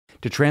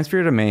To transfer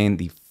your domain,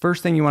 the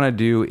first thing you want to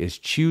do is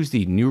choose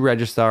the new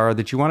registrar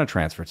that you want to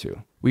transfer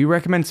to. We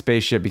recommend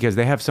Spaceship because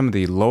they have some of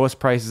the lowest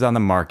prices on the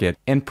market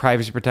and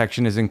privacy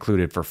protection is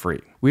included for free.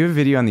 We have a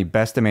video on the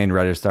best domain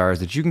registrars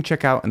that you can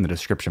check out in the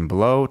description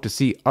below to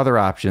see other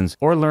options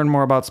or learn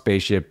more about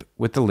Spaceship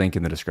with the link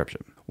in the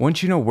description.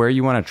 Once you know where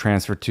you want to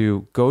transfer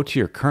to, go to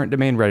your current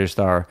domain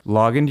registrar,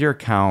 log into your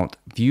account,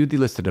 view the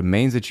list of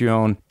domains that you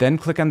own, then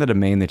click on the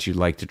domain that you'd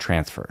like to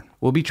transfer.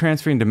 We'll be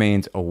transferring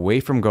domains away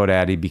from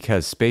GoDaddy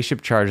because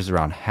Spaceship charges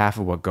around half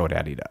of what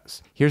GoDaddy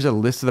does. Here's a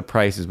list of the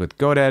prices with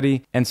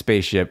GoDaddy and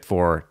Spaceship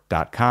for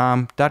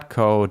 .com,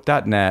 .co,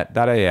 .net,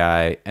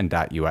 .ai, and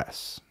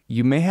 .us.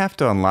 You may have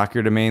to unlock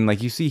your domain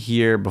like you see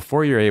here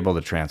before you're able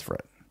to transfer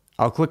it.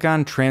 I'll click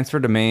on Transfer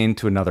Domain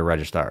to another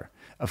registrar.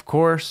 Of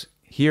course,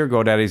 here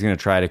GoDaddy is going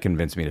to try to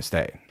convince me to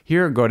stay.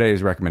 Here are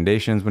GoDaddy's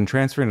recommendations when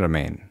transferring a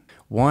domain.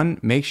 1.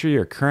 Make sure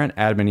your current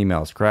admin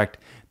email is correct.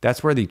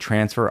 That's where the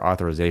transfer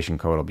authorization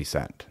code will be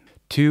sent.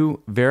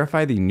 2.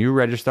 Verify the new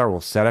registrar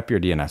will set up your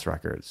DNS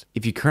records.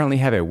 If you currently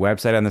have a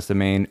website on this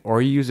domain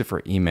or you use it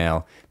for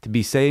email, to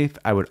be safe,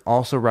 I would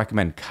also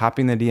recommend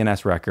copying the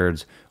DNS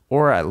records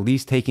or at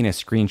least taking a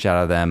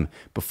screenshot of them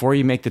before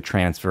you make the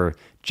transfer,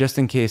 just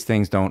in case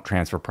things don't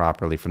transfer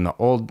properly from the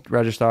old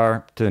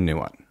registrar to the new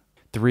one.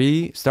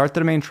 3. Start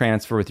the domain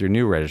transfer with your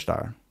new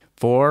registrar.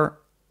 4.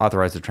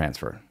 Authorize the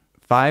transfer.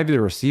 5. You'll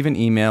receive an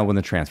email when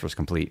the transfer is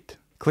complete.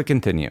 Click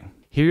Continue.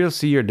 Here you'll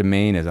see your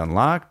domain is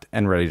unlocked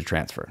and ready to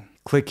transfer.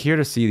 Click here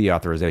to see the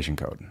authorization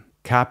code.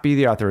 Copy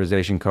the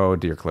authorization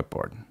code to your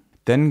clipboard.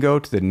 Then go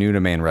to the new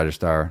domain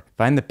registrar,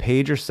 find the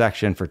page or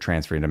section for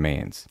transferring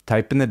domains.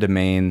 Type in the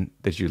domain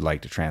that you'd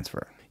like to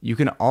transfer. You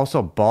can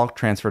also bulk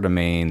transfer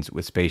domains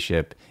with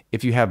Spaceship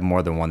if you have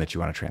more than one that you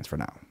want to transfer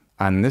now.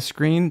 On this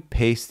screen,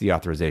 paste the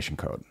authorization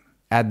code.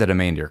 Add the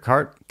domain to your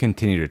cart,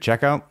 continue to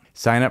checkout,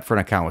 sign up for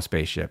an account with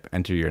Spaceship,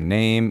 enter your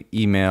name,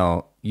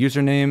 email,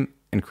 username,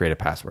 and create a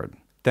password.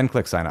 Then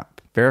click Sign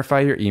Up. Verify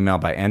your email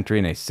by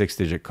entering a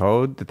 6-digit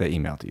code that they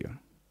emailed to you.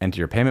 Enter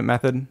your payment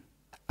method.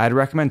 I'd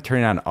recommend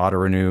turning on auto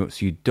renew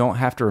so you don't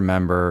have to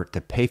remember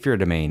to pay for your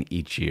domain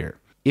each year.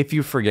 If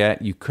you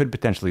forget, you could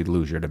potentially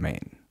lose your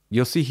domain.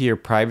 You'll see here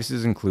privacy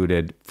is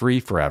included, free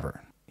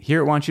forever.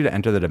 Here it wants you to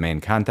enter the domain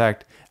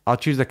contact. I'll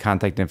choose the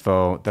contact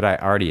info that I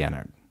already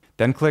entered.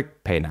 Then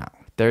click Pay Now.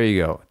 There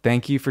you go.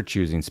 Thank you for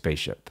choosing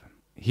Spaceship.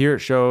 Here it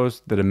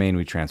shows the domain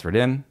we transferred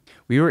in.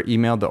 We were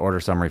emailed the order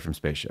summary from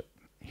Spaceship.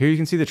 Here you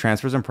can see the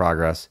transfers in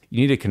progress.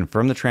 You need to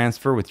confirm the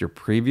transfer with your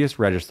previous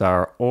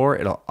registrar or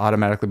it'll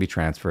automatically be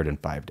transferred in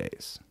 5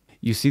 days.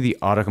 You see the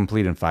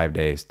autocomplete in 5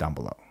 days down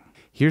below.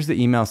 Here's the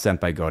email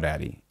sent by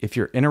GoDaddy. If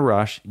you're in a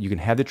rush, you can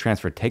have the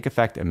transfer take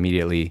effect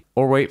immediately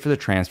or wait for the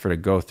transfer to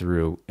go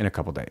through in a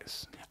couple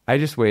days. I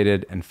just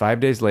waited and 5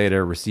 days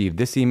later received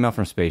this email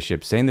from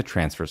Spaceship saying the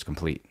transfer is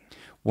complete.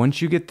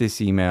 Once you get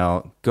this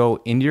email, go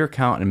into your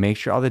account and make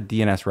sure all the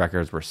DNS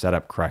records were set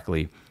up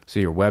correctly so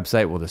your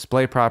website will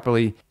display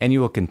properly and you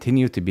will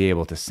continue to be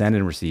able to send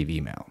and receive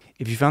email.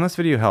 If you found this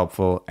video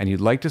helpful and you'd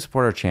like to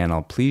support our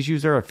channel, please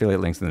use our affiliate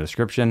links in the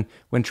description.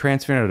 When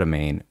transferring a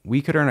domain,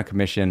 we could earn a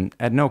commission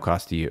at no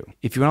cost to you.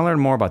 If you want to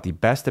learn more about the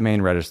best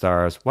domain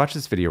registrars, watch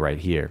this video right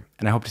here,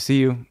 and I hope to see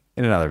you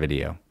in another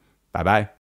video. Bye-bye.